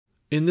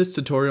In this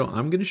tutorial,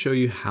 I'm going to show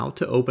you how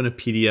to open a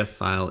PDF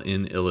file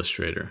in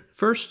Illustrator.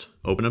 First,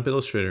 open up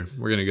Illustrator.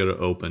 We're going to go to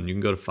Open. You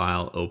can go to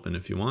File, Open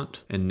if you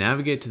want, and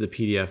navigate to the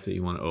PDF that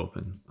you want to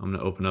open. I'm going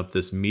to open up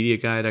this media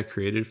guide I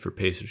created for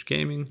Pacers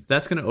Gaming.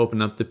 That's going to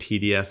open up the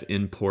PDF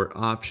import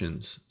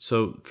options.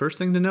 So first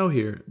thing to know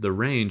here, the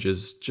range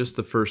is just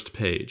the first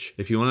page.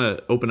 If you want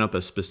to open up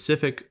a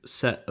specific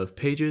set of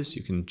pages,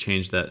 you can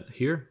change that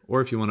here. Or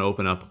if you want to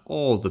open up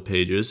all the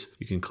pages,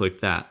 you can click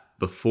that.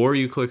 Before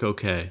you click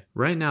OK,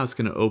 right now it's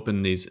going to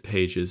open these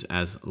pages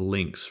as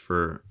links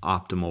for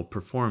optimal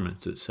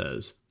performance, it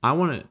says. I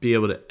want to be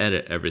able to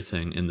edit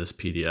everything in this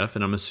PDF,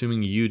 and I'm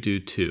assuming you do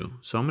too.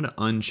 So I'm going to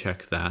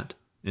uncheck that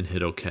and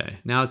hit OK.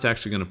 Now it's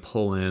actually going to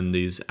pull in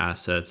these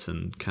assets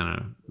and kind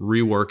of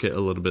rework it a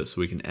little bit so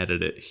we can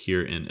edit it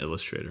here in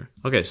Illustrator.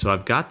 Okay, so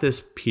I've got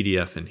this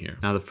PDF in here.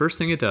 Now the first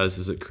thing it does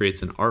is it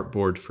creates an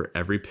artboard for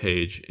every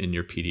page in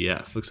your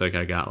PDF. Looks like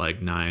I got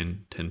like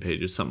 9, 10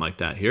 pages, something like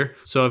that here.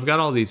 So I've got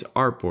all these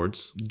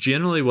artboards.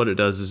 Generally what it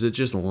does is it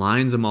just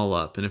lines them all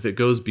up. And if it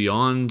goes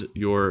beyond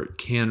your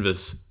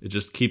canvas, it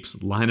just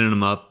keeps lining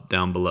them up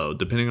down below,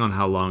 depending on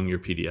how long your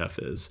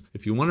PDF is.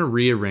 If you want to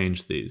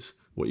rearrange these,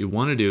 what you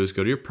want to do is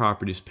go to your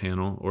properties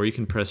panel, or you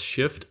can press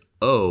Shift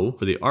O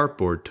for the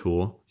artboard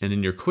tool, and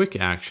in your quick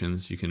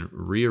actions you can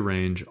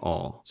rearrange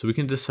all. So we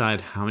can decide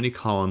how many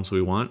columns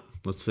we want.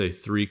 Let's say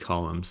 3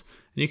 columns,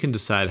 and you can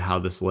decide how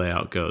this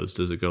layout goes.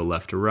 Does it go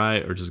left to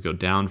right, or does it go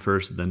down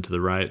first, then to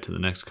the right to the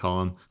next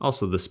column?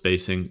 Also the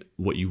spacing.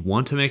 What you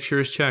want to make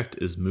sure is checked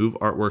is move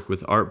artwork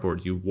with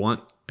artboard. You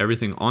want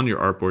everything on your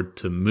artboard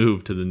to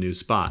move to the new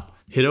spot.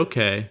 Hit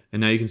OK, and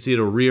now you can see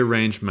it'll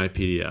rearrange my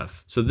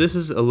PDF. So this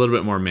is a little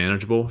bit more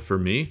manageable for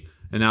me,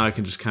 and now I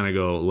can just kind of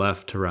go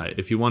left to right.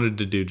 If you wanted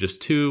to do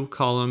just 2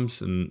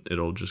 columns and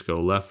it'll just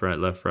go left,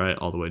 right,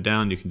 all the way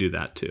down, you can do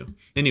that too.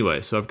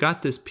 Anyway, so I've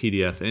got this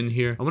PDF in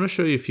here. I want to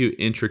show you a few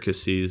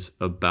intricacies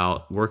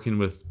about working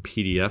with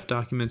PDF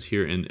documents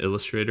here in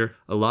Illustrator.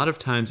 A lot of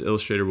times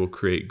Illustrator will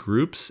create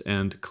groups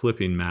and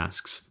clipping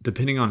masks,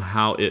 depending on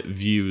how it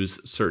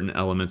views certain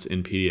elements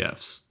in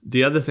PDFs.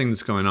 The other thing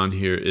that's going on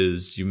here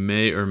is you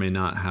may or may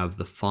not have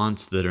the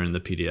fonts that are in the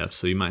PDF.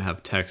 So you might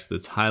have text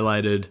that's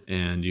highlighted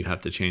and you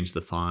have to change the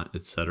font,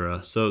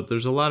 etc. So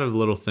there's a lot of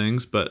little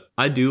things, but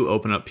I do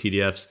open up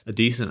PDFs a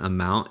decent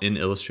amount in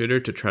Illustrator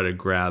to try to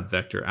grab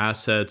vector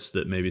assets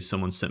that maybe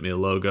someone sent me a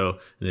logo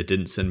and they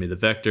didn't send me the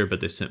vector,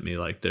 but they sent me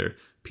like their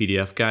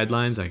PDF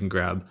guidelines. I can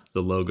grab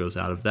the logos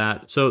out of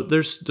that. So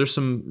there's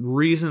some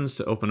reasons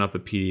to open up a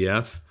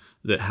PDF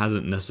that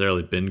hasn't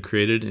necessarily been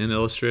created in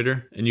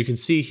Illustrator. And you can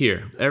see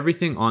here,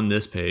 everything on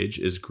this page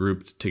is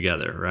grouped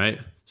together, right?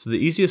 So the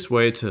easiest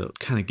way to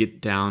kind of get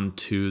down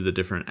to the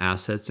different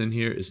assets in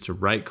here is to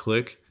right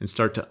click and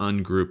start to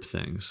ungroup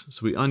things.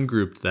 So we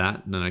ungrouped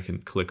that, and then I can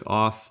click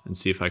off and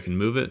see if I can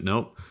move it.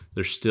 Nope,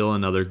 there's still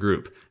another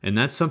group. And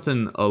that's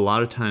something a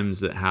lot of times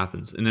that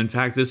happens. And in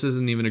fact, this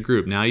isn't even a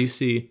group. Now you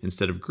see,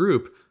 instead of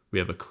group, we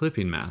have a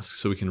clipping mask.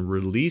 So we can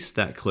release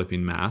that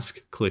clipping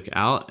mask, click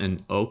out,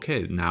 and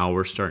okay, now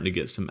we're starting to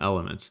get some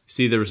elements.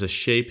 See, there was a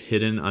shape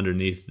hidden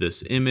underneath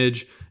this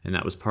image, and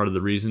that was part of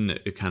the reason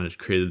that it kind of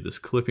created this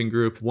clipping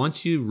group.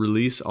 Once you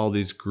release all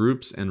these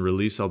groups and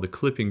release all the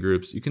clipping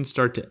groups, you can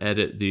start to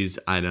edit these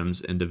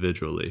items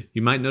individually.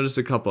 You might notice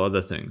a couple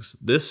other things.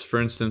 This, for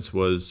instance,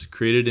 was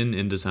created in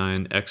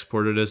InDesign,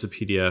 exported as a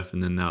PDF,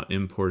 and then now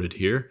imported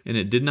here, and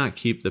it did not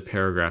keep the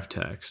paragraph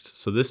text.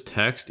 So this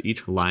text,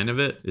 each line of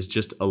it is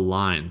just a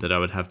line that I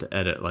would have to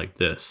edit like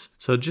this.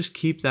 So just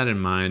keep that in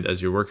mind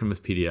as you're working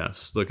with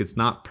PDFs. Look, it's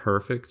not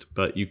perfect,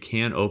 but you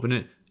can open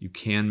it. You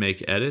can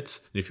make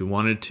edits. And if you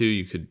wanted to,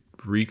 you could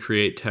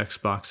recreate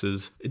text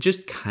boxes. It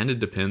just kind of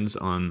depends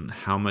on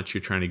how much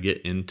you're trying to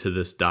get into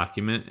this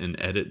document and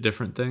edit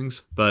different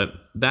things. But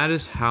that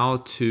is how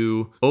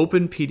to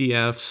open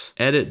PDFs,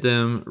 edit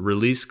them,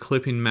 release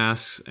clipping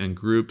masks and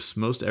groups.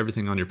 Most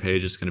everything on your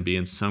page is going to be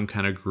in some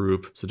kind of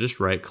group. So just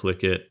right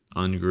click it,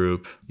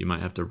 ungroup. You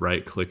might have to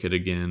right click it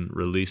again,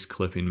 release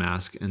clipping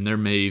mask, and there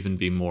may even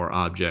be more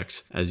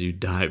objects as you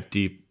dive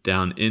deep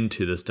down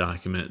into this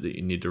document that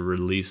you need to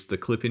release the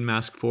clipping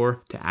mask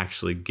for to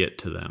actually get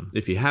to them.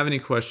 If you have any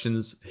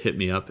questions, hit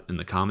me up in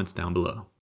the comments down below.